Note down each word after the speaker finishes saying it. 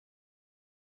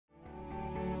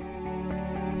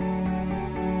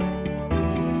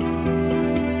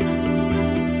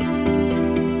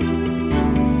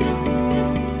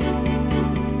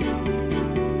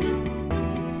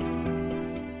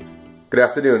Good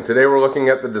afternoon. Today we're looking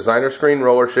at the designer screen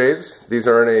roller shades. These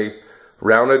are in a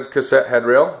rounded cassette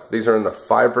headrail. These are in the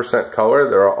 5% color.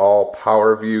 They're all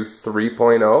Powerview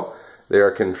 3.0. They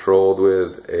are controlled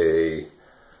with a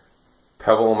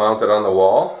pebble mounted on the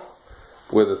wall.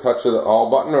 With a touch of the all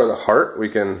button or the heart, we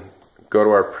can go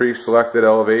to our pre-selected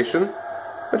elevation,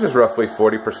 which is roughly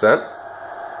 40%.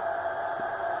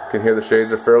 You can hear the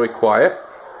shades are fairly quiet.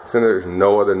 So there's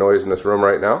no other noise in this room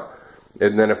right now.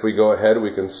 And then if we go ahead,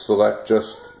 we can select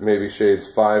just maybe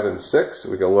shades 5 and 6.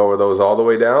 We can lower those all the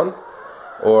way down.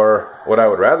 Or what I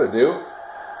would rather do,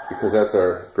 because that's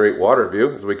our great water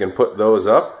view, is we can put those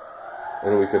up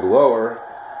and we could lower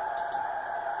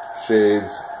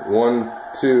shades 1,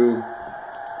 2,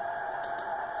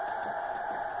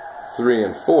 3,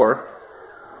 and 4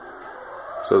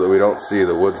 so that we don't see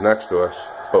the woods next to us,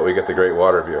 but we get the great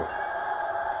water view.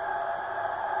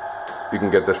 You can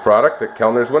get this product at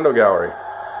Kellner's Window Gallery.